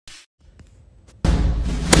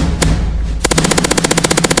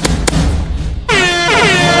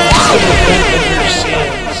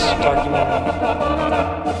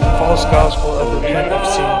gospel of repent of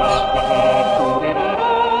sins.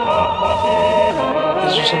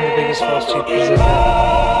 These are some of the biggest false teachers ever.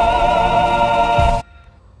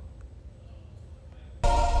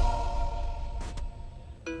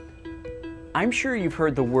 I'm sure you've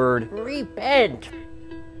heard the word repent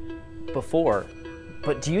before,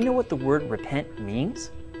 but do you know what the word repent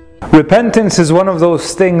means? Repentance is one of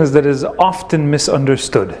those things that is often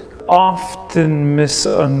misunderstood. Often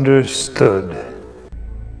misunderstood.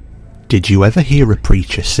 Did you ever hear a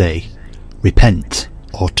preacher say, repent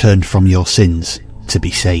or turn from your sins to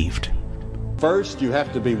be saved? First, you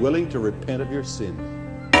have to be willing to repent of your sin.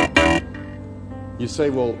 You say,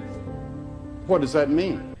 well, what does that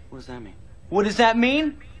mean? What does that mean? What does that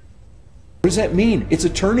mean? What does that mean? It's a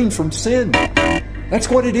turning from sin. That's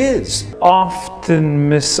what it is. Often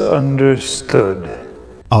misunderstood.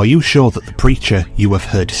 Are you sure that the preacher you have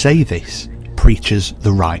heard say this preaches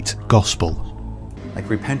the right gospel? Like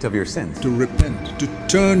repent of your sins. To repent, to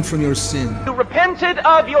turn from your sin. You repented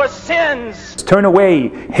of your sins. Turn away,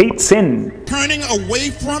 hate sin. Turning away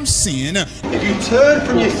from sin. If you turn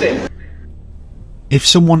from your sin. If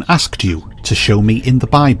someone asked you to show me in the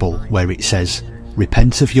Bible where it says,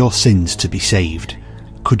 repent of your sins to be saved,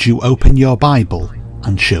 could you open your Bible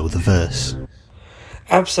and show the verse?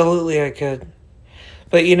 Absolutely I could.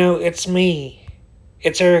 But you know, it's me.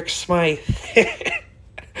 It's Eric Smythe.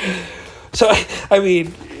 So, I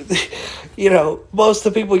mean, you know, most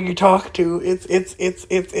of the people you talk to,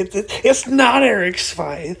 it's not Eric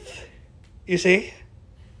Smythe. You see?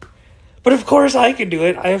 But of course I could do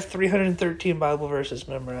it. I have 313 Bible verses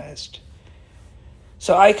memorized.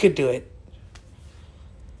 So I could do it.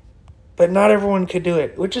 But not everyone could do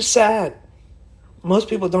it, which is sad. Most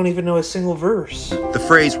people don't even know a single verse. The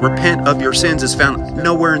phrase, repent of your sins, is found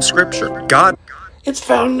nowhere in Scripture. God... It's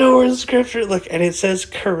found nowhere in Scripture. Look, and it says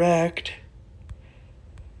correct.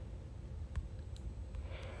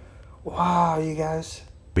 Wow, you guys.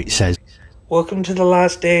 It says, welcome to the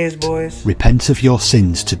last days, boys. Repent of your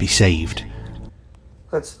sins to be saved.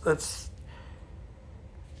 Let's...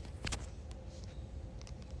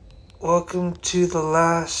 Welcome to the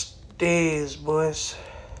last days, boys.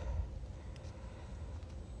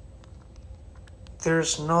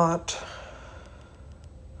 There's not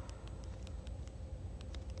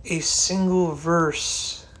a single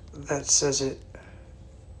verse that says it.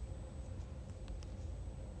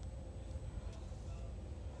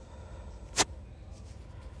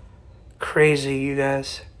 Crazy, you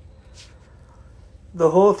guys.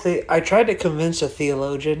 The whole thing, I tried to convince a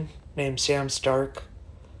theologian named Sam Stark.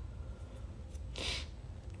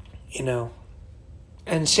 You know,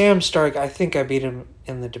 and Sam Stark, I think I beat him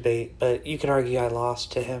in the debate, but you could argue I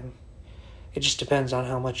lost to him. It just depends on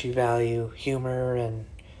how much you value humor and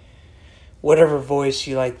whatever voice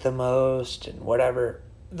you like the most and whatever.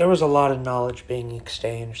 There was a lot of knowledge being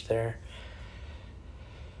exchanged there.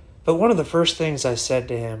 But one of the first things I said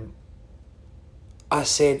to him, I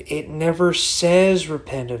said, it never says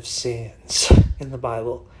repent of sins in the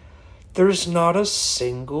Bible. There's not a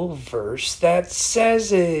single verse that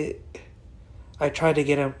says it. I tried to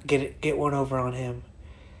get one over on him.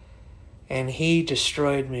 And he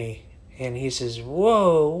destroyed me. And he says,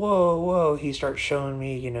 whoa, whoa, whoa. He starts showing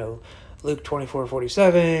me, you know, Luke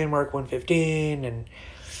 24:47, Mark 1:15, and,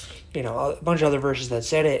 you know, a bunch of other verses that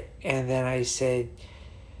said it. And then I said,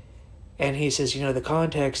 and he says, you know, the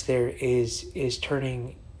context there is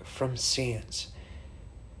turning from sins.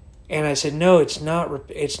 And I said, no, it's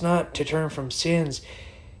not to turn from sins.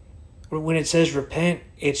 When it says repent,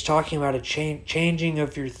 it's talking about a changing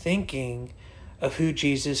of your thinking of who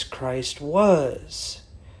Jesus Christ was.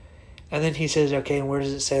 And then he says, okay, and where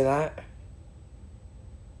does it say that?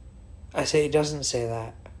 I say, it doesn't say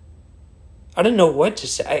that. I didn't know what to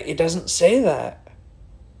say. It doesn't say that.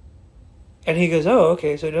 And he goes, oh,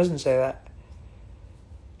 okay, so it doesn't say that.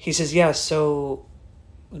 He says, yeah, so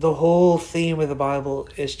the whole theme of the Bible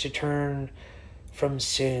is to turn from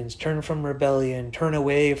sins, turn from rebellion, turn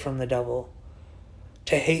away from the devil,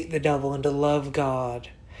 to hate the devil and to love God.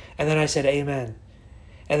 And then I said, amen.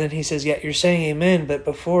 And then he says, yeah, you're saying amen, but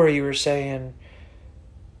before you were saying,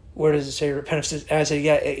 where does it say repent of sins? And I said,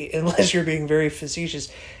 yeah, unless you're being very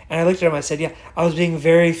facetious. And I looked at him, I said, yeah, I was being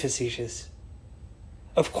very facetious.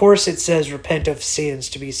 Of course it says repent of sins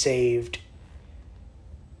to be saved.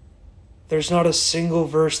 There's not a single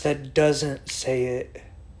verse that doesn't say it.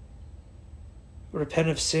 Repent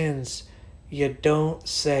of sins, you don't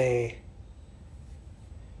say.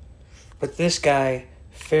 But this guy,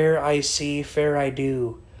 fair I see, fair I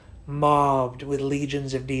do, mobbed with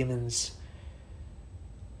legions of demons.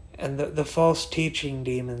 And the false teaching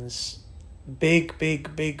demons, big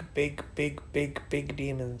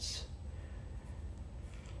demons.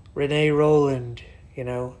 Renee Roland, you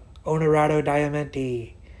know, Honorado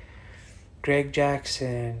Diamante, Greg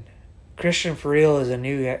Jackson, Christian for Real is a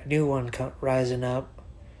new one rising up.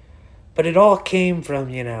 But it all came from,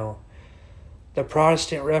 you know, the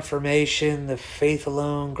Protestant Reformation, the faith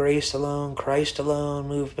alone, grace alone, Christ alone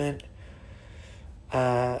movement.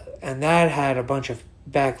 And that had a bunch of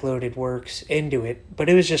backloaded works into it. But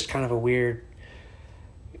it was just kind of a weird,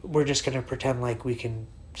 we're just going to pretend like we can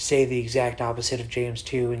say the exact opposite of James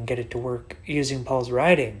 2 and get it to work using Paul's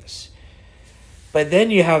writings. But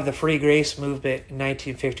then you have the free grace movement in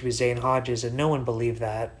 1950 with Zane Hodges, and no one believed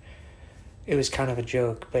that. It was kind of a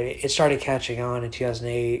joke, but it started catching on in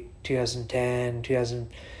 2008, 2010, 2000.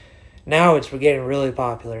 Now it's getting really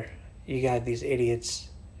popular. You got these idiots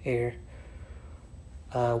here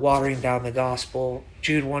watering down the gospel.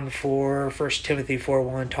 Jude 1:4, 1 Timothy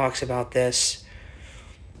 4:1 talks about this.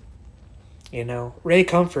 You know, Ray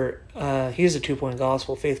Comfort, he's a 2-point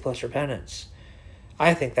gospel, faith plus repentance.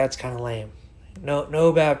 I think that's kind of lame.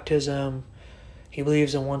 No baptism. He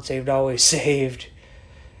believes in once saved, always saved.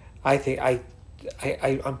 I'm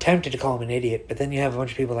tempted to call him an idiot, but then you have a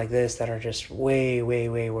bunch of people like this that are just way, way,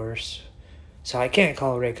 way worse. So I can't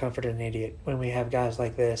call Ray Comfort an idiot when we have guys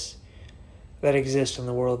like this that exist in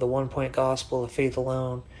the world. The 1-point gospel of faith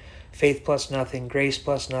alone, faith plus nothing, grace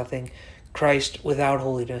plus nothing, Christ without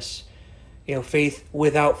holiness, you know, faith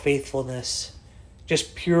without faithfulness,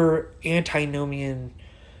 just pure antinomian,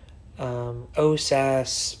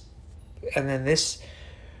 OSAS, and then this,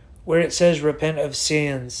 where it says repent of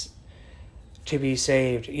sins to be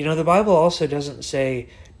saved. You know, the Bible also doesn't say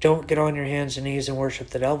don't get on your hands and knees and worship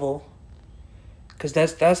the devil, because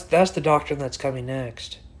that's the doctrine that's coming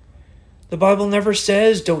next. The Bible never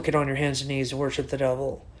says don't get on your hands and knees and worship the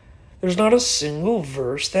devil. There's not a single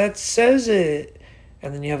verse that says it.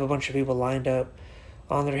 And then you have a bunch of people lined up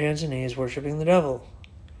on their hands and knees worshiping the devil.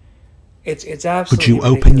 It's absolutely Could you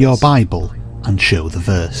ridiculous. open your Bible and show the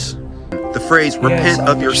verse? The phrase repent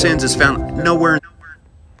of your sins is found nowhere in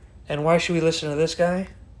And why should we listen to this guy?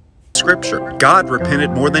 Scripture. God repented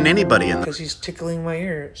more than anybody in the Because he's tickling my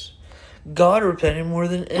ears. God repented more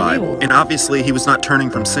than Bible. anyone. And obviously he was not turning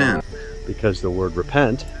from sin. Because the word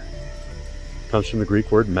repent comes from the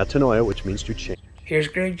Greek word metanoia, which means to change. Here's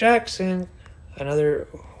Greg Jackson, another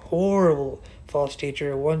horrible false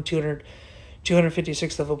teacher,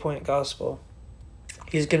 256th of a point gospel.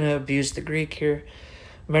 He's going to abuse the Greek here.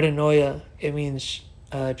 Metanoia, it means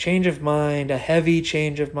change of mind, a heavy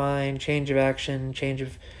change of mind, change of action, change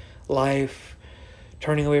of life,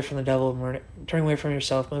 turning away from the devil, turning away from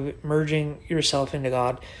yourself, merging yourself into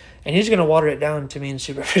God. And he's going to water it down to mean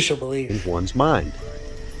superficial belief. In one's mind.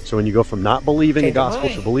 So when you go from not believing the gospel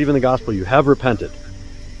to believing the gospel, you have repented.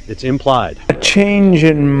 It's implied. A change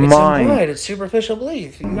in mind. It's implied. It's superficial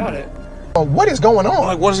belief. You got it. What is going on?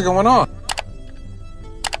 Like, what is going on?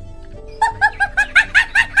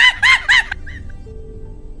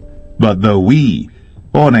 But though we,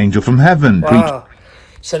 or an angel from heaven, Wow.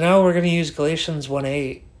 So now we're going to use Galatians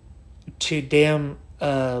 1:8 to damn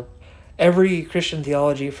every Christian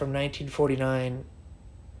theology from 1949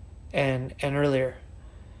 and earlier.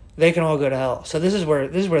 They can all go to hell. So this is where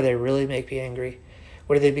they really make me angry,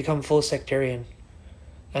 where they become full sectarian,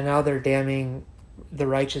 and now they're damning the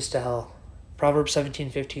righteous to hell. Proverbs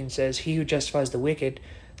 17:15 says, "He who justifies the wicked,"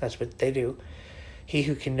 that's what they do. "He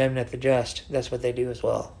who condemneth the just," that's what they do as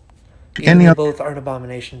well. any other both are an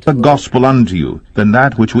abomination to the Lord. gospel unto you than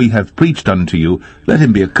that which we have preached unto you, let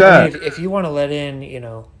him be accursed. I mean, if you want to let in, you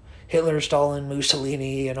know, Hitler, Stalin,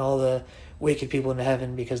 Mussolini, and all the wicked people into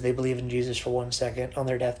heaven because they believe in Jesus for 1 second on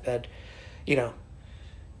their deathbed, you know,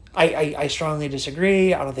 I strongly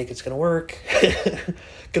disagree. I don't think it's going to work.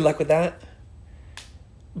 Good luck with that.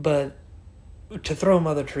 But to throw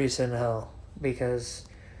Mother Teresa in hell because,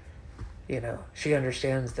 you know, she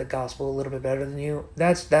understands the gospel a little bit better than you,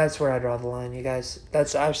 that's where I draw the line, you guys.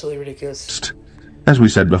 That's absolutely ridiculous. As we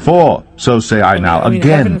said before, so say I now mean,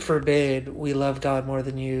 again. Heaven forbid we love God more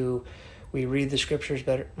than you, we read the scriptures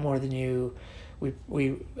better more than you,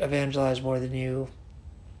 we evangelize more than you,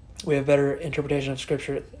 we have better interpretation of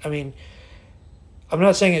scripture. I mean, I'm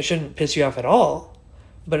not saying it shouldn't piss you off at all,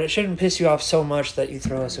 but it shouldn't piss you off so much that you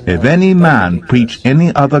throw us in hell. If any man preach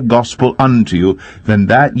any other gospel unto you than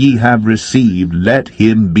that ye have received, let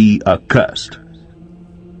him be accursed.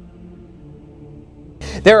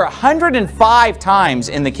 There are 105 times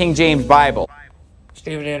in the King James Bible.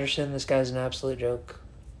 Steven Anderson, this guy's an absolute joke.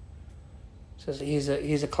 Says he's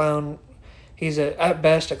a clown. He's at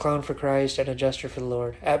best a clown for Christ and a jester for the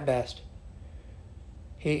Lord. At best.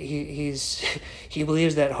 He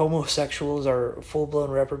believes that homosexuals are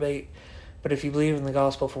full-blown reprobate But if you believe in the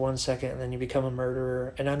gospel for 1 second and then you become a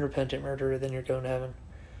murderer, an unrepentant murderer, then you're going to heaven.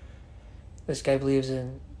 This guy believes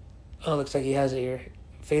in, oh, looks like he has it here.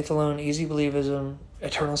 Faith alone, easy believism,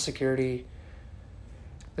 eternal security.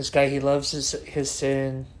 This guy, he loves his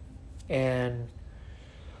sin, and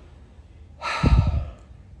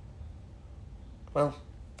well,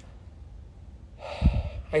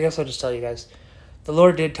 I guess I'll just tell you guys. The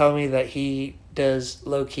Lord did tell me that he does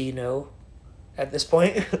low-key know at this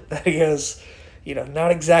point that he has,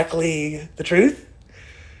 not exactly the truth,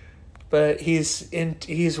 but he's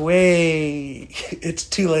way, it's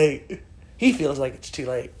too late. He feels like it's too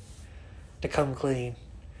late to come clean.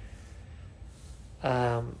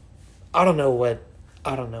 I don't know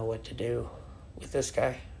what to do with this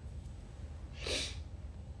guy.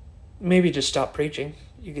 Maybe just stop preaching.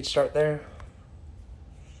 You could start there.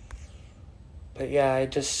 But yeah,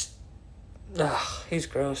 he's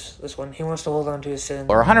gross, this one. He wants to hold on to his sin.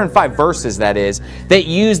 Or 105 verses, that is, that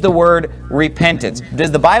use the word repentance.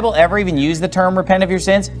 Does the Bible ever even use the term repent of your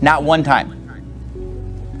sins? Not one time.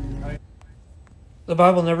 The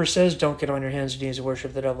Bible never says don't get on your hands and knees and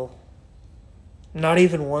worship the devil. Not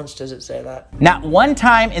even once does it say that. Not one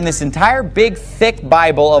time in this entire big, thick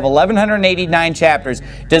Bible of 1,189 chapters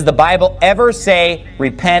does the Bible ever say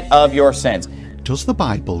repent of your sins. Does the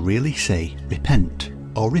Bible really say repent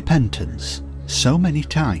or repentance so many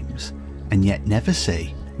times and yet never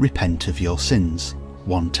say repent of your sins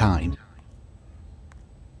one time?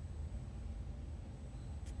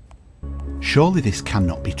 Surely this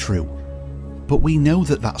cannot be true, but we know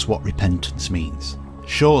that that's what repentance means.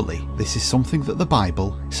 Surely this is something that the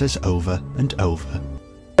Bible says over and over.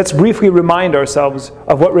 Let's briefly remind ourselves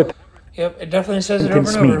of what repentance Yep, it definitely says it over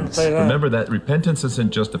and over. means. Remember that repentance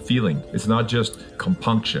isn't just a feeling. It's not just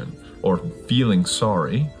compunction or feeling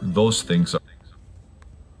sorry. Those things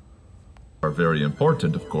are very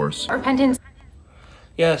important, of course. Repentance.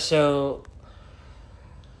 Yeah, so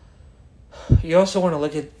you also want to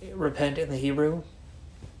look at repent in the Hebrew.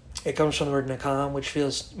 It comes from the word nakam, which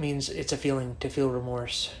means it's a feeling, to feel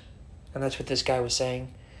remorse. And that's what this guy was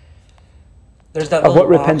saying. There's that of what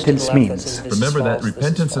little box to the repentance left that says, means. Remember that false,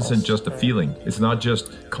 repentance false. isn't just a feeling. It's not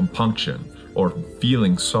just compunction or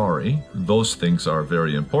feeling sorry. Those things are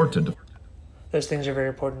very important. Those things are very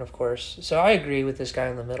important, of course. So I agree with this guy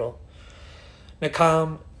in the middle.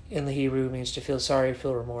 Nakam in the Hebrew means to feel sorry,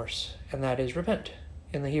 feel remorse. And that is repent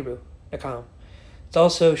in the Hebrew, nakam. It's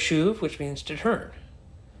also shuv, which means to turn.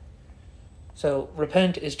 So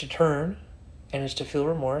repent is to turn, and is to feel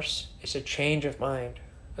remorse. It's a change of mind,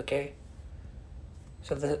 okay?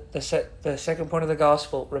 So the second point of the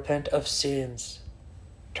gospel, repent of sins.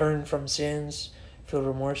 Turn from sins, feel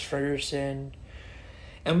remorse for your sin.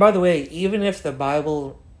 And by the way, even if the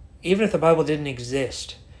Bible didn't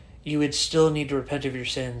exist, you would still need to repent of your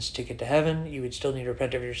sins to get to heaven. You would still need to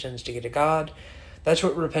repent of your sins to get to God. That's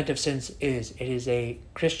what repent of sins is. It is a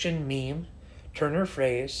Christian meme, turn or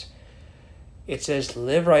phrase. It says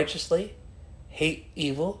live righteously, hate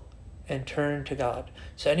evil, and turn to God.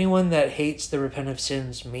 So anyone that hates the repent of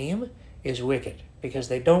sins meme is wicked, because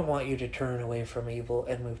they don't want you to turn away from evil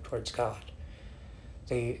and move towards God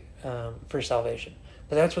for salvation.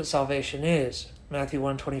 But that's what salvation is. Matthew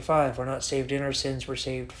 1:25, we're not saved in our sins, we're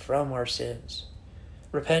saved from our sins.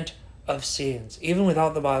 Repent of sins, even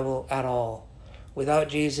without the Bible at all. Without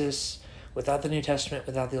Jesus, without the New Testament,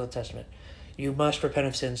 without the Old Testament. You must repent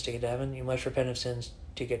of sins to get to heaven. You must repent of sins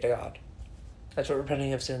to get to God. That's what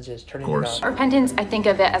repenting of sins is, turning to God. Repentance, I think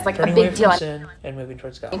of it as like turning a big away deal. From sin and moving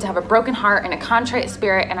towards God. I need to have a broken heart and a contrite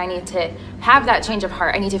spirit, and I need to have that change of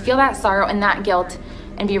heart. I need to feel that sorrow and that guilt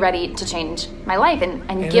and be ready to change my life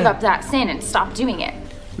and give up that sin and stop doing it.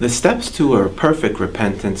 The steps to a perfect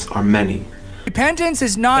repentance are many. Repentance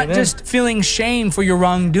is not just feeling shame for your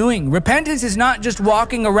wrongdoing. Repentance is not just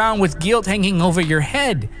walking around with guilt hanging over your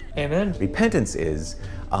head. Amen. Repentance is,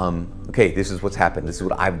 okay, this is what's happened. This is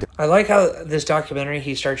what I've done. I like how this documentary,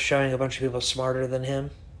 he starts showing a bunch of people smarter than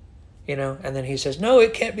him, and then he says, no,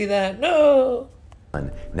 it can't be that, no.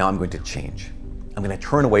 Now I'm going to change. I'm going to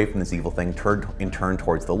turn away from this evil thing and turn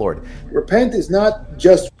towards the Lord. Repent is not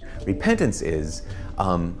just... Repentance is,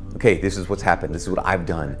 okay, this is what's happened. This is what I've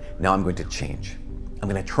done. Now I'm going to change. I'm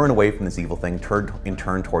going to turn away from this evil thing and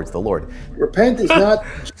turn towards the Lord. Repent is not...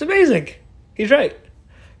 It's amazing. He's right.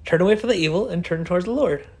 Turn away from the evil and turn towards the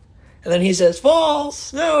Lord. And then he says,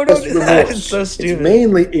 false. No, don't do that. It's so stupid. It's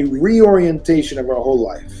mainly a reorientation of our whole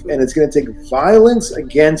life. And it's going to take violence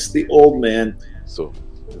against the old man. So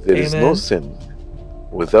there is no sin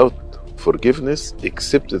without forgiveness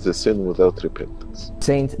except the sin without repentance.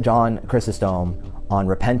 Saint John Chrysostom on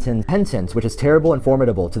repentance, which is terrible and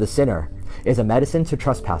formidable to the sinner, is a medicine to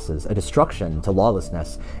trespasses, a destruction to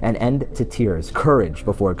lawlessness, an end to tears, courage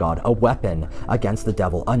before God, a weapon against the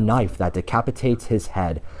devil, a knife that decapitates his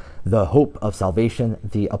head, the hope of salvation,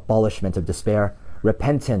 the abolishment of despair.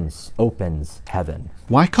 Repentance opens heaven.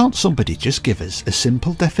 Why can't somebody just give us a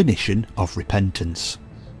simple definition of repentance?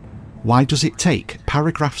 Why does it take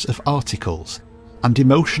paragraphs of articles and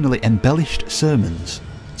emotionally embellished sermons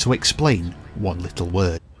to explain one little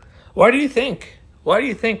word? Why do you think? Why do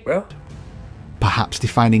you think, bro? Perhaps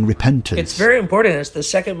defining repentance. It's very important. It's the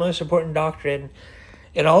second most important doctrine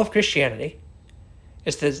in all of Christianity.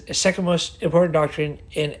 It's the second most important doctrine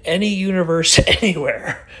in any universe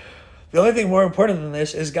anywhere. The only thing more important than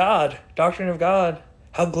this is God. Doctrine of God.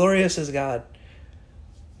 How glorious is God?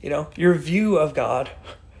 You know, your view of God.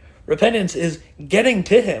 Repentance is getting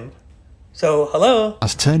to Him. So, hello.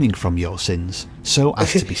 As turning from your sins, so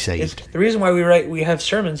as to be saved. The reason why we have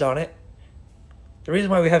sermons on it. The reason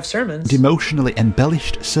why we have sermons. Emotionally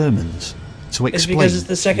embellished sermons to explain. Is because it's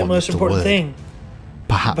the second most important thing.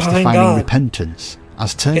 Perhaps defining God. Repentance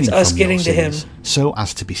as turning from your sins, so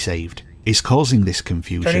as to be saved, is causing this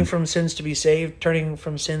confusion. Turning from sins to be saved, turning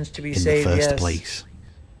from sins to be saved, in the first place.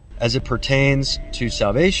 As it pertains to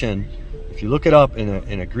salvation, if you look it up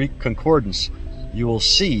in a Greek concordance, you will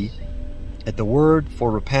see that the word for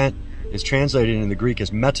repent is translated in the Greek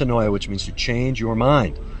as metanoia, which means to change your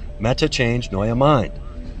mind. Meta, change, noia, mind.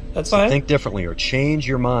 That's fine. Think differently or change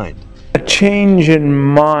your mind. A change in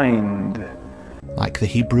mind. Like the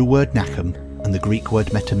Hebrew word nachem and the Greek word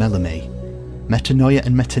metamelome, metanoia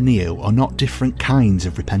and metaneo are not different kinds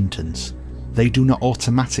of repentance. They do not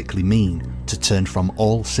automatically mean to turn from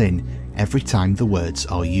all sin every time the words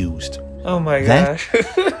are used. Oh my gosh.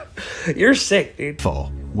 You're sick, dude.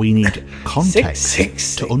 Therefore, we need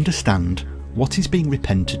context to understand what is being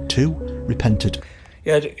repented to, repented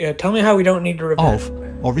Yeah, tell me how we don't need to repent.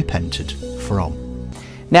 of, or repented from.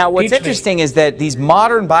 Now, what's interesting is that these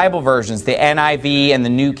modern Bible versions, the NIV and the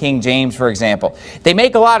New King James, for example, they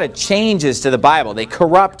make a lot of changes to the Bible. They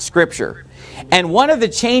corrupt Scripture. And one of the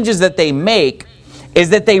changes that they make is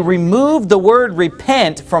that they remove the word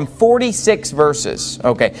repent from 46 verses.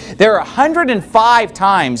 Okay, there are 105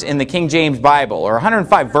 times in the King James Bible, or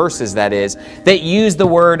 105 verses that is, that use the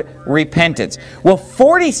word repentance. Well,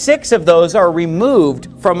 46 of those are removed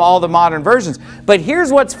from all the modern versions. But here's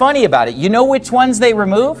what's funny about it. You know which ones they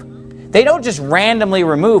remove? They don't just randomly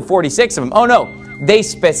remove 46 of them. Oh no, they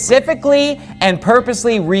specifically and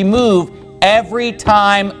purposely remove every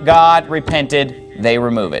time God repented, they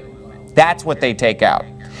remove it. That's what they take out.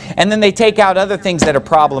 And then they take out other things that are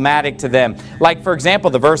problematic to them. Like, for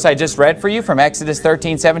example, the verse I just read for you from Exodus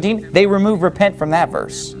 13:17, they remove repent from that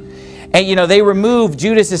verse. And, you know, they remove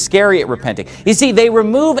Judas Iscariot repenting. You see, they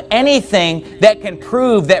remove anything that can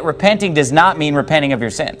prove that repenting does not mean repenting of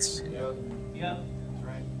your sins.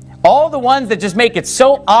 All the ones that just make it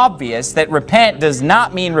so obvious that repent does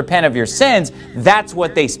not mean repent of your sins, that's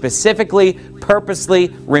what they specifically, purposely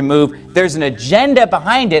remove. There's an agenda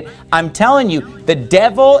behind it. I'm telling you, the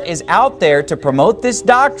devil is out there to promote this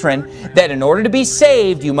doctrine that in order to be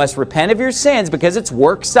saved, you must repent of your sins because it's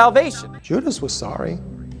work salvation. Judas was sorry.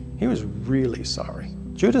 He was really sorry.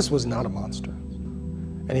 Judas was not a monster.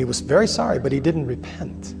 And he was very sorry, but he didn't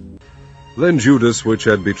repent. Then Judas, which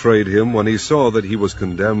had betrayed him, when he saw that he was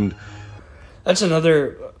condemned. That's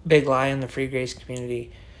another big lie in the free grace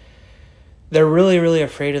community. They're really, really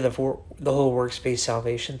afraid of the whole works-based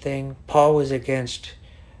salvation thing. Paul was against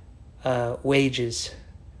wages,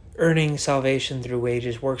 earning salvation through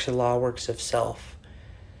wages, works of law, works of self.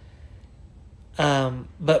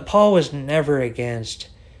 But Paul was never against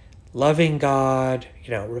loving God,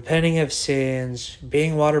 you know, repenting of sins,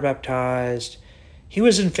 being water baptized. He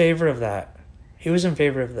was in favor of that. He was in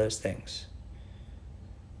favor of those things.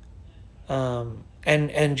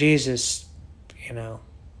 And Jesus, you know,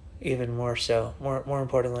 even more so, more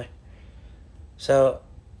importantly. So,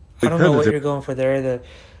 I don't know what you're going for there.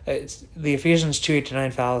 The Ephesians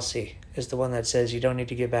 2:8-9 fallacy is the one that says you don't need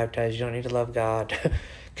to get baptized, you don't need to love God,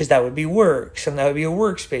 because that would be works, and that would be a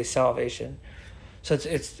works-based salvation. So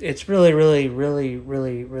it's really, really, really,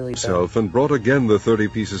 really, really bad. And brought again the 30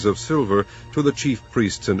 pieces of silver to the chief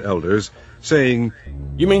priests and elders, saying,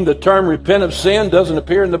 You mean the term repent of sin doesn't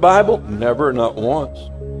appear in the Bible? Never, not once.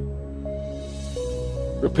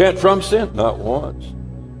 Repent from sin? Not once.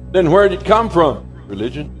 Then where did it come from?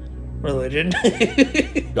 Religion? Religion?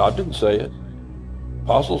 God didn't say it.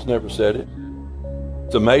 Apostles never said it.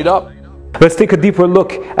 It's a made up. Let's take a deeper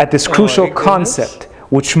look at this crucial concept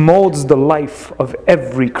which molds the life of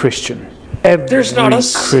every Christian. There's not a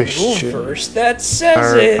single verse that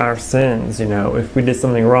says our sins, you know, if we did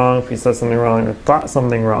something wrong, if we said something wrong or thought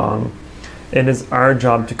something wrong, It is our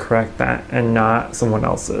job to correct that and not someone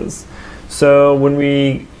else's. So when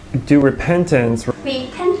we do repentance...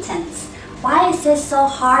 Repentance. Why is it so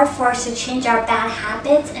hard for us to change our bad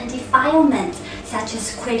habits and defilements, such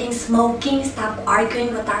as quitting smoking, stop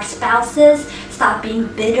arguing with our spouses, stop being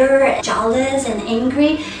bitter, jealous, and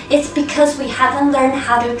angry? It's because we haven't learned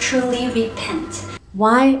how to truly repent.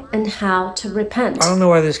 Why and how to repent? I don't know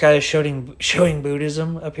why this guy is showing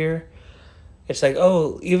Buddhism up here. It's like,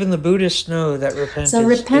 oh, even the Buddhists know that repentance So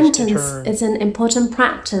repentance is an important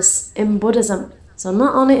practice in Buddhism. So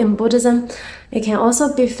not only in Buddhism, it can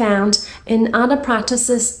also be found in other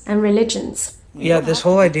practices and religions. Yeah, this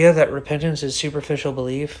whole idea that repentance is superficial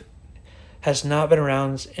belief has not been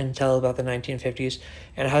around until about the 1950s,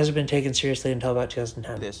 and it hasn't been taken seriously until about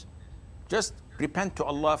 2010. Just repent to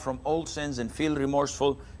Allah from old sins and feel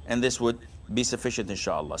remorseful, and this would be sufficient,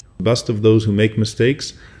 inshallah. The best of those who make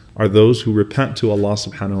mistakes are those who repent to Allah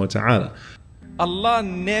subhanahu wa ta'ala. Allah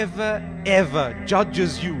never ever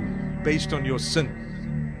judges you based on your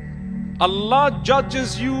sin. Allah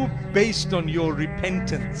judges you based on your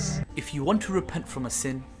repentance. If you want to repent from a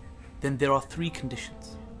sin, then there are 3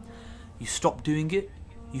 conditions. You stop doing it,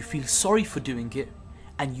 you feel sorry for doing it,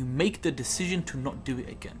 and you make the decision to not do it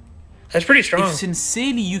again. That's pretty strong. If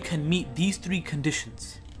sincerely you can meet these 3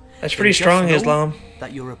 conditions, that's pretty strong, Islam.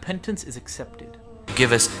 That your repentance is accepted.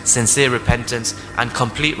 Give us sincere repentance and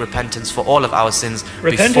complete repentance for all of our sins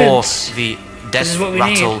before the death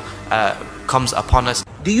rattle comes upon us.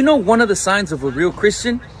 Do you know one of the signs of a real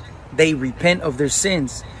Christian? They repent of their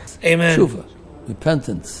sins. Amen. Tshuva,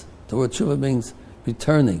 repentance. The word tshuva means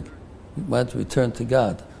returning. We want to return to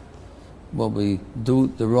God. When we do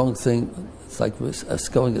the wrong thing, it's like us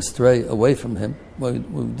going astray away from Him.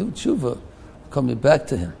 When we do tshuva, coming back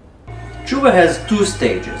to Him. Tshuva has 2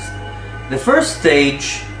 stages. The first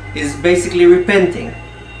stage is basically repenting.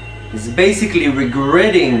 It's basically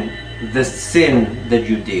regretting the sin that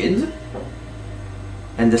you did.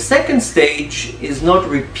 And the second stage is not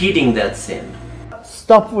repeating that sin.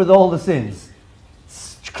 Stop with all the sins.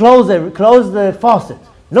 Close the faucet.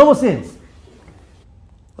 No more sins.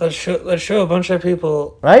 Let's show a bunch of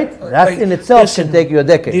people. Right? That in itself can take you a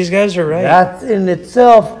decade. These guys are right. That in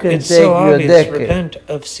itself can take you a decade. Repent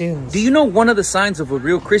of sins. Do you know one of the signs of a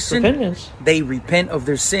real Christian? Repentance. They repent of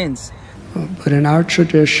their sins. But in our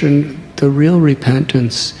tradition, the real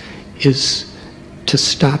repentance is to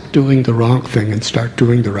stop doing the wrong thing and start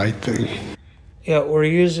doing the right thing. Yeah, we're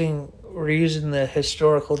using the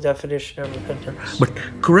historical definition of repentance. But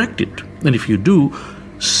correct it. And if you do,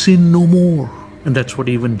 sin no more. And that's what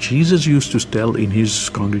even Jesus used to tell in his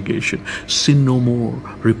congregation. Sin no more,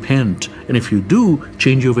 repent, and if you do,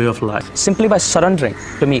 change your way of life. Simply by surrendering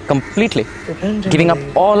to me completely, giving up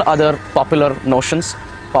all other popular notions,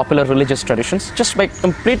 popular religious traditions, just by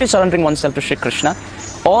completely surrendering oneself to Shri Krishna,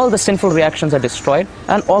 all the sinful reactions are destroyed,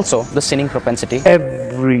 and also the sinning propensity.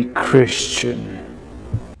 Every Christian.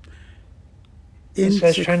 This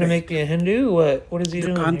guy's trying to make me a Hindu? What is he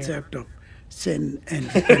doing here? The concept of sin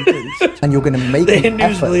and repentance. And you're going to make the an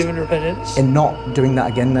Hindus effort believe in repentance. in not doing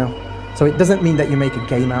that again now. So it doesn't mean that you make a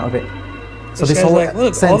game out of it. So This this guy's whole like, look,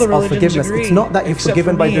 all sense the of forgiveness, religions it's not that you're except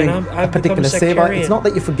forgiven for by me, doing and a I've particular become seva. sectarian It's not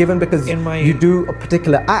that you're forgiven because you do a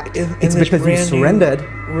particular act. It's this because you brand new, surrendered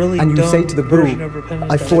really and you say dumb to the version of Guru,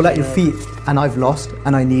 repentance I that fall I at your do. feet and I've lost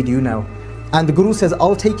and I need you now. And the Guru says,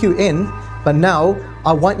 I'll take you in, but now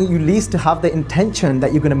I want you at least to have the intention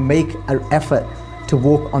that you're going to make an effort to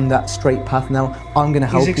walk on that straight path now. I'm going to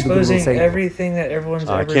help you, the Guru will exposing say. everything that everyone's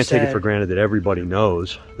I ever can't said. take it for granted that everybody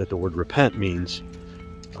knows that the word repent means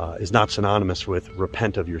is not synonymous with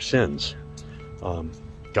repent of your sins.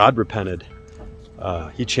 God repented.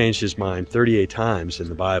 He changed his mind 38 times in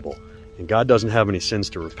the Bible, and God doesn't have any sins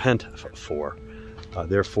to repent for.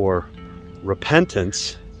 Therefore,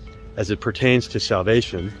 repentance, as it pertains to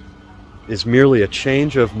salvation, is merely a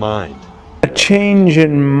change of mind. A change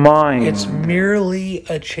in mind. It's merely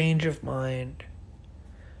a change of mind.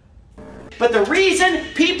 But the reason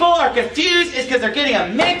people are confused is because they're getting a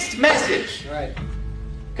mixed message. Right.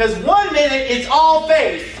 Because 1 minute it's all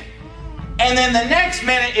faith, and then the next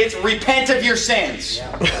minute it's repent of your sins.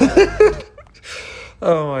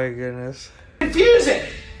 Oh my goodness. Confusing.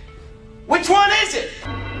 Which one is it?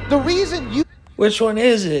 The reason you... Which one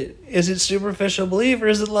is it? Is it superficial belief or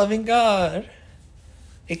is it loving God?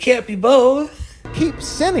 It can't be both. keep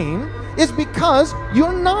sinning is because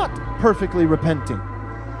you're not perfectly repenting.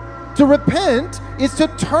 To repent is to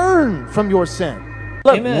turn from your sin.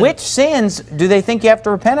 Look, which sins do they think you have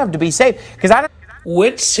to repent of to be saved? Because I don't.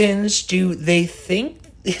 Which sins do they think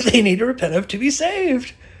they need to repent of to be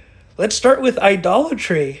saved? Let's start with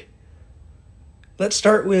idolatry. Let's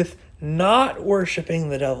start with not worshiping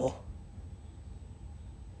the devil.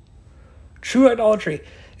 True idolatry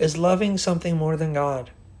is loving something more than God.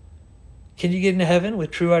 Can you get into heaven with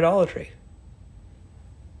true idolatry?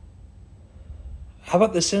 How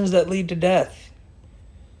about the sins that lead to death?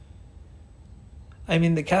 I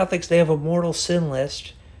mean, the Catholics, they have a mortal sin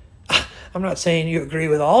list. I'm not saying you agree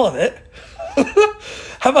with all of it.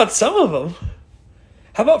 How about some of them?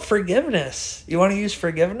 How about forgiveness? You want to use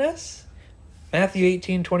forgiveness? Matthew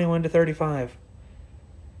 18:21-35.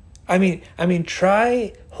 I mean,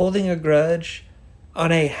 try holding a grudge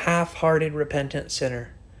on a half-hearted repentant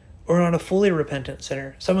sinner or on a fully repentant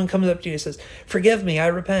sinner. Someone comes up to you and says, "Forgive me, I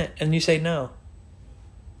repent," and you say no.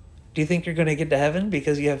 Do you think you're going to get to heaven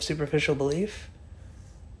because you have superficial belief?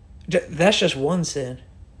 That's just one sin.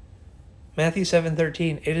 Matthew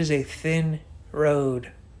 7:13, it is a thin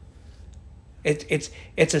road. It's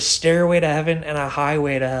a stairway to heaven and a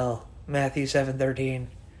highway to hell. Matthew 7:13.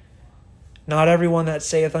 Not everyone that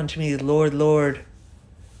saith unto me, Lord, Lord,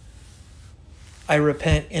 I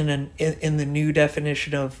repent in the new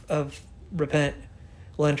definition of repent,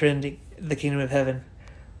 will enter into the kingdom of heaven.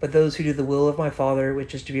 But those who do the will of my Father,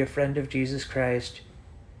 which is to be a friend of Jesus Christ.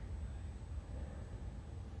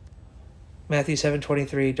 Matthew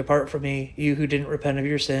 7:23, depart from me, you who didn't repent of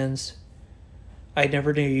your sins. I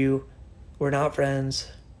never knew you. We're not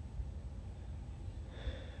friends.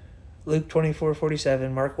 Luke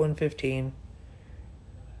 24:47, Mark 1:15.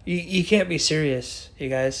 You can't be serious, you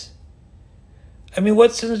guys. I mean,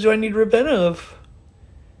 what sins do I need to repent of?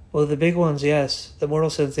 Well, the big ones, yes. The mortal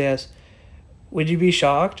sins, yes. Would you be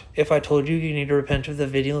shocked if I told you you need to repent of the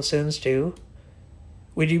venial sins too?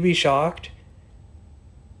 Would you be shocked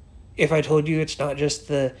if I told you it's not just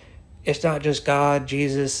God,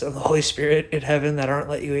 Jesus, and the Holy Spirit in heaven that aren't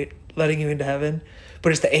letting you into heaven,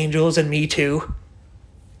 but it's the angels and me too?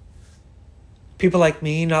 People like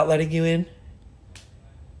me not letting you in?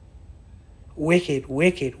 Wicked,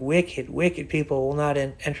 wicked, wicked, wicked people will not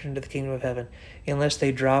enter into the kingdom of heaven unless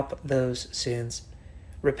they drop those sins.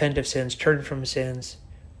 Repent of sins. Turn from sins.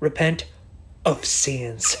 Repent of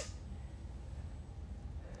sins.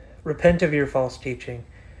 Repent of your false teaching.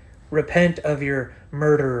 Repent of your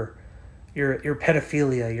murder, your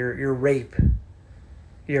pedophilia, your rape,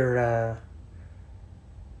 your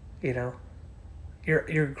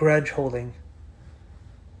grudge holding.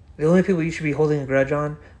 The only people you should be holding a grudge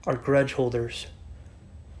on are grudge holders.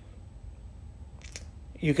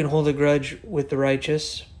 You can hold a grudge with the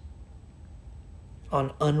righteous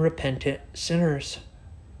on unrepentant sinners.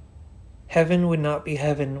 Heaven would not be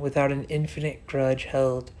heaven without an infinite grudge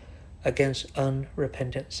held against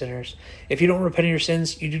unrepentant sinners. If you don't repent of your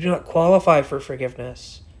sins, you do not qualify for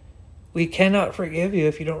forgiveness. We cannot forgive you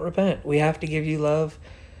if you don't repent. We have to give you love,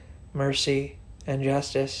 mercy, and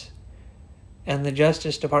justice. And the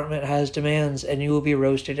Justice Department has demands, and you will be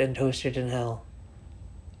roasted and toasted in hell.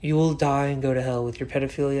 You will die and go to hell with your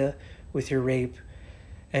pedophilia, with your rape,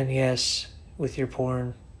 and yes, with your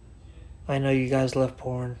porn. I know you guys love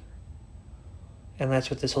porn. And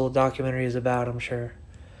that's what this whole documentary is about, I'm sure.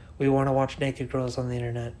 We want to watch naked girls on the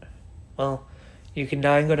internet. Well, you can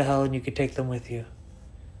die and go to hell, and you can take them with you.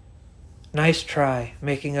 Nice try,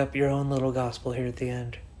 making up your own little gospel here at the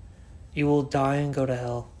end. You will die and go to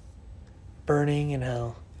hell. Burning in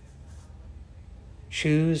hell.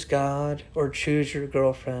 Choose God or choose your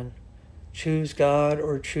girlfriend. Choose God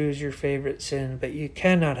or choose your favorite sin, but you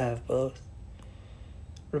cannot have both.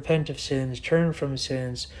 Repent of sins, turn from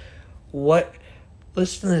sins. What?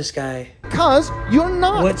 Listen to this guy. Because you're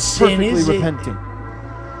not perfectly repenting.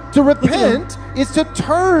 To repent is to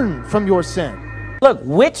turn from your sin. Look,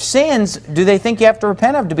 which sins do they think you have to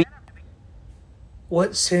repent of to be?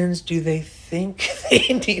 What sins do they think they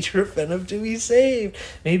need to repent of to be saved?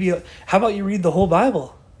 Maybe, how about you read the whole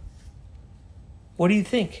Bible? What do you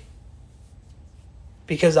think?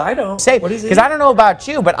 Because I don't. What is it? Because I don't know about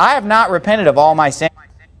you, but I have not repented of all my sins.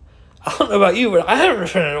 I don't know about you, but I haven't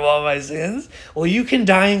repented of all my sins. Well, you can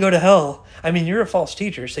die and go to hell. I mean, you're a false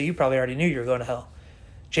teacher, so you probably already knew you were going to hell.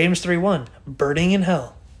 James 3:1, burning in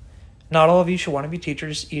hell. Not all of you should want to be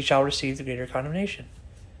teachers. You shall receive the greater condemnation.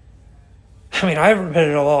 I mean, I haven't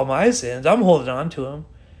repented of all my sins. I'm holding on to them.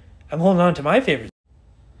 I'm holding on to my favorite.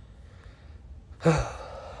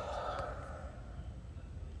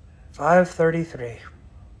 5:33.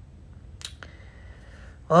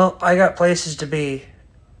 Well, I got places to be.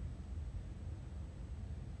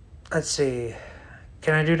 Let's see.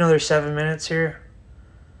 Can I do another 7 minutes here?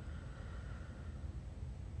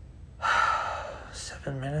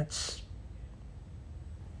 7 minutes.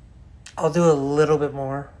 I'll do a little bit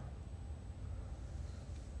more.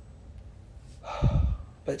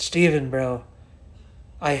 But Steven, bro,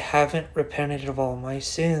 I haven't repented of all my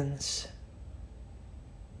sins.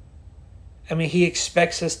 I mean, he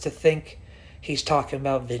expects us to think he's talking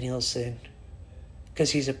about venial sin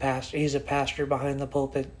because he's a pastor. He's a pastor behind the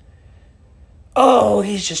pulpit. Oh,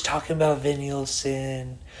 he's just talking about venial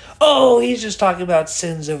sin. Oh, he's just talking about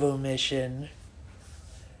sins of omission.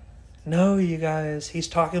 No, you guys, he's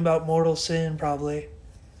talking about mortal sin probably.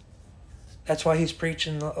 That's why he's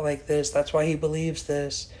preaching like this. That's why he believes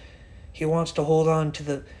this. He wants to hold on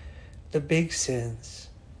to the big sins.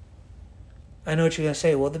 I know what you're going to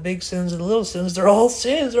say. Well, the big sins and the little sins, they're all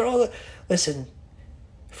sins. They're all... Listen,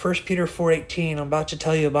 1 Peter 4:18, I'm about to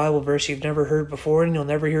tell you a Bible verse you've never heard before and you'll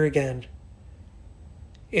never hear again.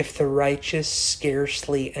 If the righteous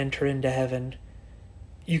scarcely enter into heaven,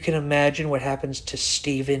 you can imagine what happens to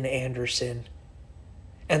Steven Anderson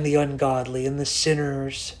and the ungodly and the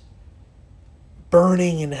sinners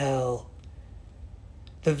burning in hell.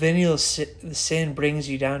 The venial sin brings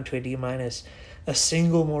you down to a D-. A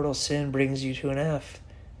single mortal sin brings you to an F.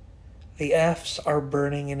 The F's are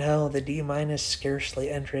burning in hell. The D- scarcely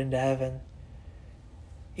enter into heaven.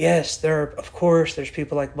 Yes, there's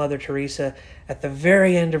people like Mother Teresa at the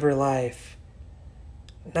very end of her life.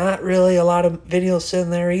 Not really a lot of venial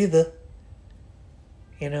sin there either.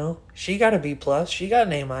 You know, she got a B+, she got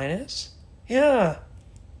an A-. Yeah.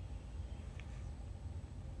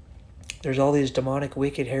 There's all these demonic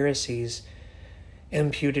wicked heresies.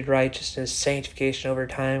 Imputed righteousness, sanctification over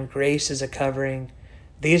time, grace is a covering.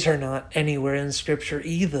 These are not anywhere in Scripture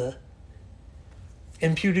either.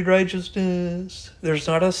 Imputed righteousness. There's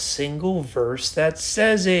not a single verse that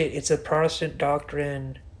says it. It's a Protestant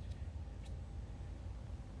doctrine.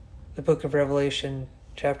 The book of Revelation,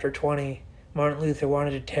 chapter 20. Martin Luther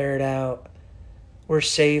wanted to tear it out. We're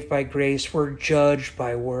saved by grace. We're judged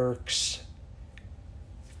by works.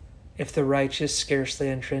 If the righteous scarcely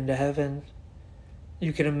enter into heaven,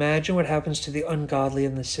 you can imagine what happens to the ungodly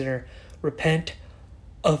and the sinner. Repent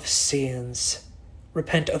of sins.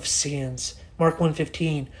 Repent of sins. Mark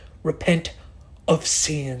 1:15. Repent of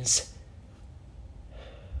sins.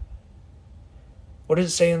 What does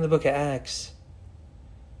it say in the book of Acts?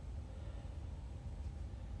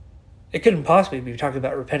 It couldn't possibly be talking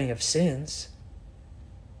about repenting of sins.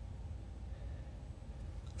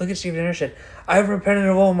 Look at Stephen Anderson. I've repented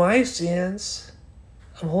of all my sins.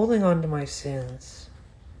 I'm holding on to my sins.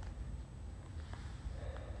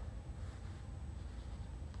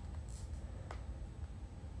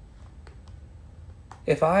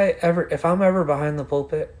 If I'm ever behind the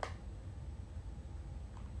pulpit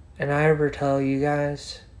and I ever tell you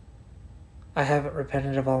guys I haven't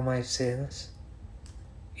repented of all my sins,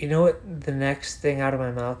 you know what the next thing out of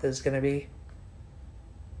my mouth is going to be?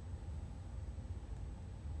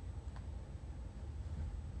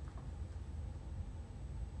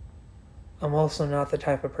 I'm also not the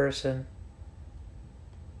type of person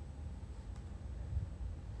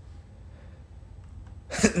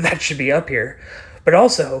that should be up here. But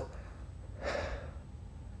also,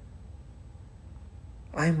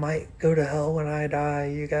 I might go to hell when I die,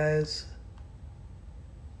 you guys.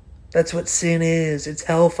 That's what sin is. It's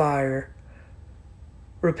hellfire.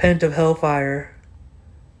 Repent of hellfire.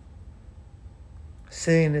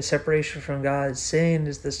 Sin is separation from God. Sin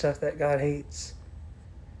is the stuff that God hates.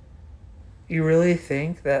 You really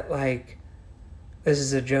think that, like, this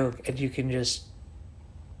is a joke and you can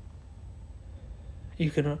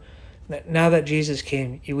now that Jesus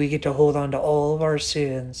came, we get to hold on to all of our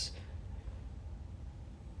sins.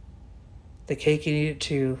 The cake and eat it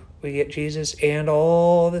too. We get Jesus and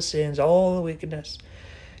all the sins, all the wickedness.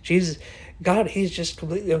 Jesus, God, he's just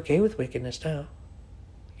completely okay with wickedness now.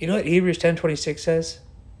 You know what Hebrews 10:26 says?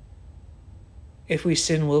 If we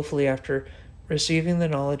sin willfully after receiving the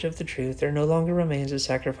knowledge of the truth, there no longer remains a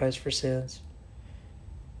sacrifice for sins.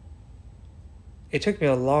 It took me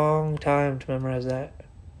a long time to memorize that,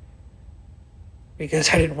 because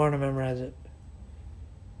I didn't want to memorize it.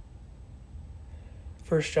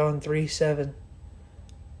 1 John 3:7.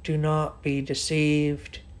 Do not be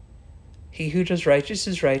deceived. He who does righteous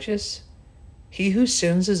is righteous. He who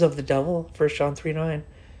sins is of the devil. 1 John 3:9.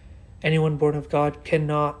 Anyone born of God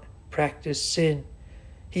cannot practice sin.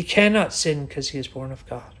 He cannot sin because he is born of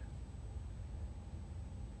God.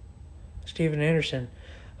 Stephen Anderson.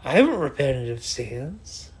 I haven't repented of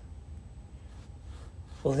sins.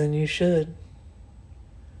 Well, then you should.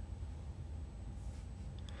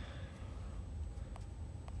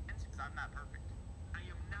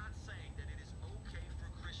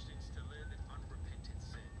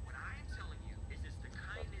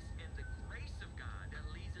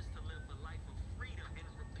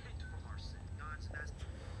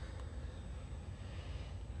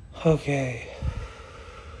 Okay.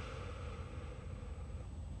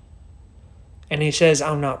 And he says,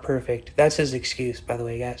 I'm not perfect. That's his excuse, by the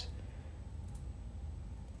way, guys.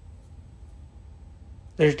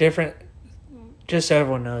 There's different, just so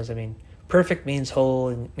everyone knows, I mean, perfect means whole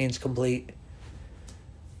and means complete.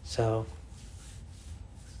 So,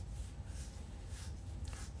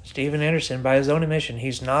 Steven Anderson, by his own admission,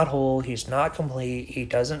 he's not whole, he's not complete, he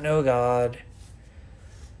doesn't know God.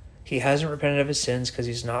 He hasn't repented of his sins because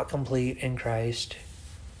he's not complete in Christ.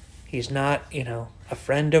 He's not, a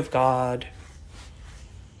friend of God.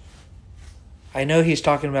 I know he's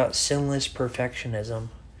talking about sinless perfectionism.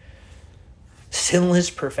 Sinless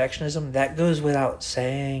perfectionism, that goes without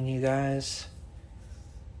saying, you guys.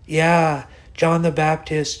 Yeah, John the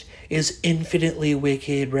Baptist is infinitely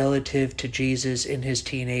wicked relative to Jesus in his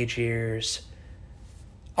teenage years.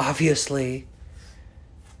 Obviously.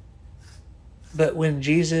 But when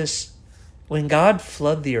God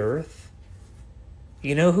flooded the earth,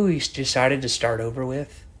 you know who he decided to start over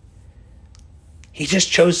with? He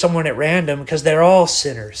just chose someone at random because they're all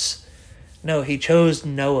sinners. No, he chose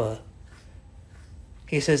Noah.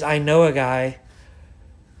 He says, I know a guy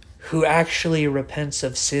who actually repents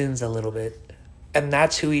of sins a little bit. And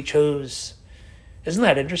that's who he chose. Isn't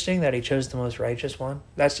that interesting that he chose the most righteous one?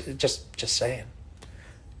 That's just saying.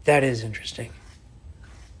 That is interesting.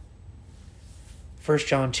 1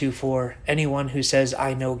 John 2:4, anyone who says,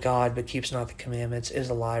 I know God, but keeps not the commandments is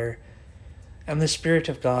a liar, and the Spirit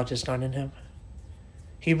of God is not in him.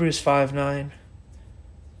 Hebrews 5:9,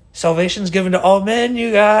 salvation's given to all men,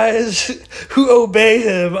 you guys, who obey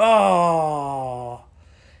him. Oh,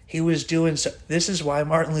 he was doing so. This is why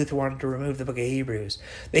Martin Luther wanted to remove the book of Hebrews.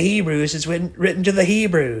 The Hebrews is written to the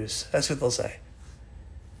Hebrews. That's what they'll say.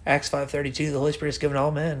 Acts 5:32, the Holy Spirit is given to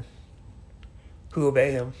all men who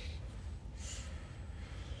obey him.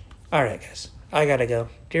 All right, guys, I gotta go.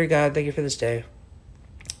 Dear God, thank you for this day.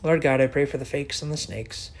 Lord God, I pray for the fakes and the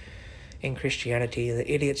snakes in Christianity, the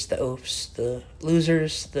idiots, the oafs, the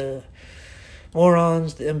losers, the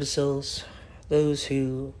morons, the imbeciles, those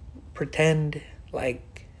who pretend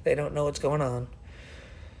like they don't know what's going on,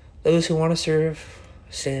 those who want to serve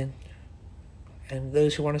sin, and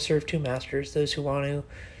those who want to serve two masters, those who want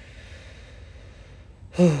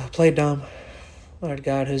to play dumb. Lord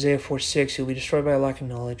God, Hosea 4:6, who will be destroyed by a lack of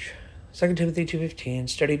knowledge. 2 Timothy 2:15,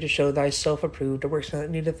 study to show thyself approved, a workman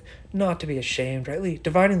that needeth not to be ashamed, rightly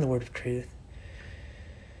dividing the word of truth.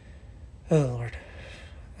 Oh Lord,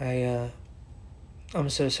 I'm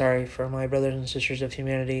so sorry for my brothers and sisters of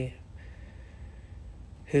humanity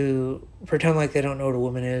who pretend like they don't know what a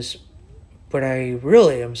woman is, but I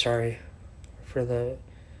really am sorry for the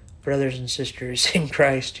brothers and sisters in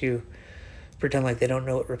Christ who pretend like they don't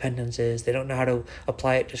know what repentance is. They don't know how to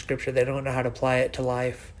apply it to Scripture. They don't know how to apply it to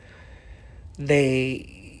life.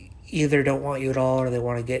 They either don't want you at all or they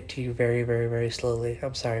want to get to you very, very, very slowly.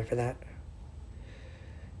 I'm sorry for that.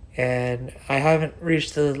 And I haven't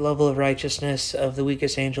reached the level of righteousness of the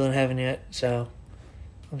weakest angel in heaven yet, so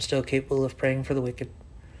I'm still capable of praying for the wicked.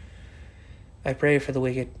 I pray for the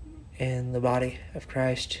wicked in the body of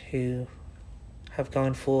Christ who have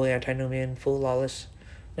gone full antinomian, full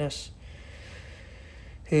lawlessness,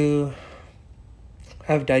 who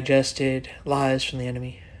have digested lies from the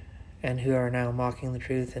enemy, and who are now mocking the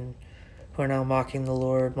truth, and who are now mocking the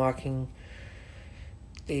Lord, mocking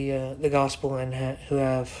the gospel, and who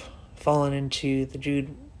have fallen into the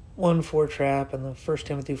Jude 1:4 trap and the 1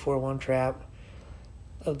 Timothy 4:1 trap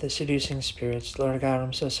of the seducing spirits. Lord God,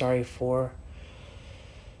 I'm so sorry for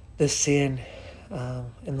the sin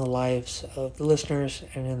in the lives of the listeners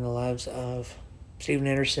and in the lives of Steven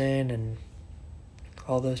Anderson and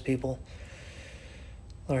all those people.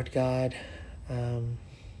 Lord God,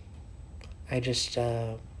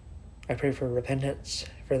 I pray for repentance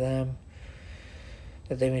for them,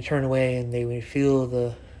 that they may turn away and they may feel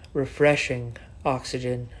the refreshing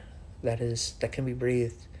oxygen that can be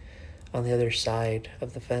breathed on the other side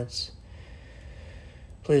of the fence.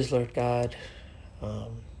 Please, Lord God,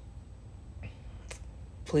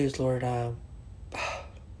 please, Lord,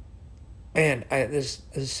 man, this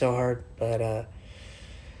is so hard, but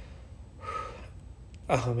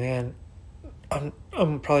oh man,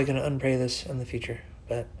 I'm probably gonna unpray this in the future,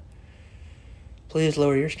 but please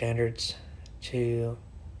lower your standards to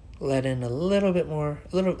let in a little bit more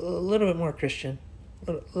Christian,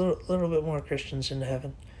 little bit more Christians into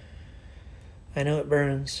heaven. I know it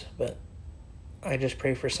burns, but I just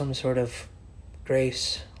pray for some sort of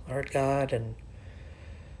grace, Lord God, and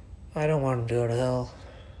I don't want them to go to hell.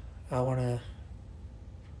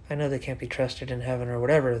 I know they can't be trusted in heaven or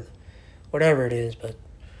whatever it is, but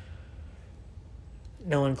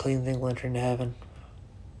no unclean thing will enter into heaven.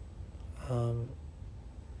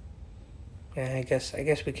 Yeah, I guess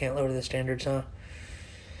we can't lower the standards, huh?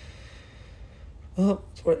 Well,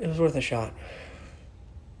 it was worth a shot.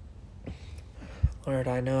 Lord,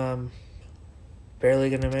 I know I'm barely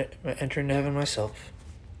going to enter into heaven myself.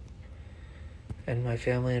 And my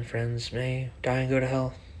family and friends may die and go to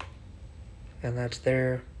hell. And that's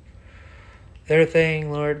their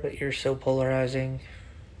thing, Lord, but you're so polarizing.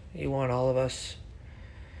 You want all of us.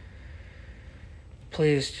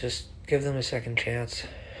 Please just give them a second chance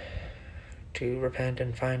to repent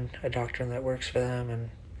and find a doctrine that works for them. And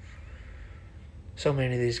so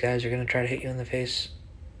many of these guys are going to try to hit you in the face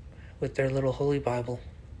with their little holy Bible.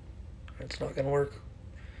 It's not going to work.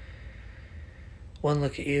 One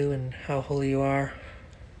look at you and how holy you are.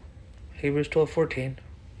 Hebrews 12:14.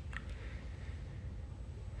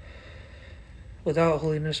 Without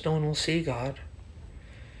holiness, no one will see God.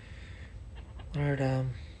 Lord,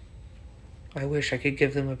 I wish I could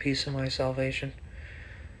give them a piece of my salvation.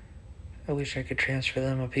 I wish I could transfer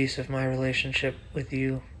them a piece of my relationship with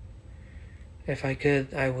you. If I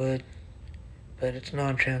could, I would, but it's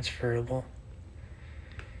non-transferable.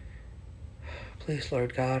 Please,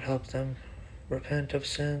 Lord God, help them repent of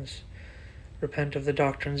sins, repent of the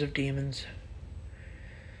doctrines of demons,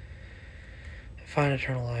 and find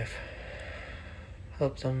eternal life.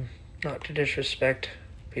 Help them not to disrespect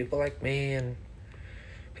people like me and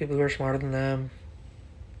people who are smarter than them,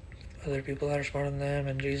 other people that are smarter than them,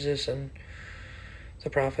 and Jesus and the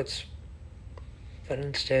prophets, but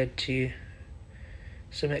instead to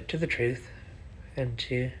submit to the truth and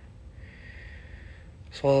to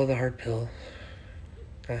swallow the hard pill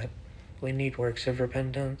that we need works of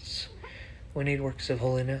repentance, we need works of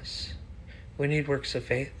holiness, we need works of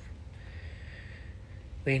faith.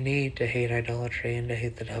 We need to hate idolatry and to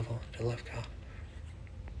hate the devil, to love God.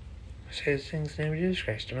 I say these things in the name of Jesus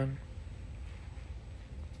Christ, amen.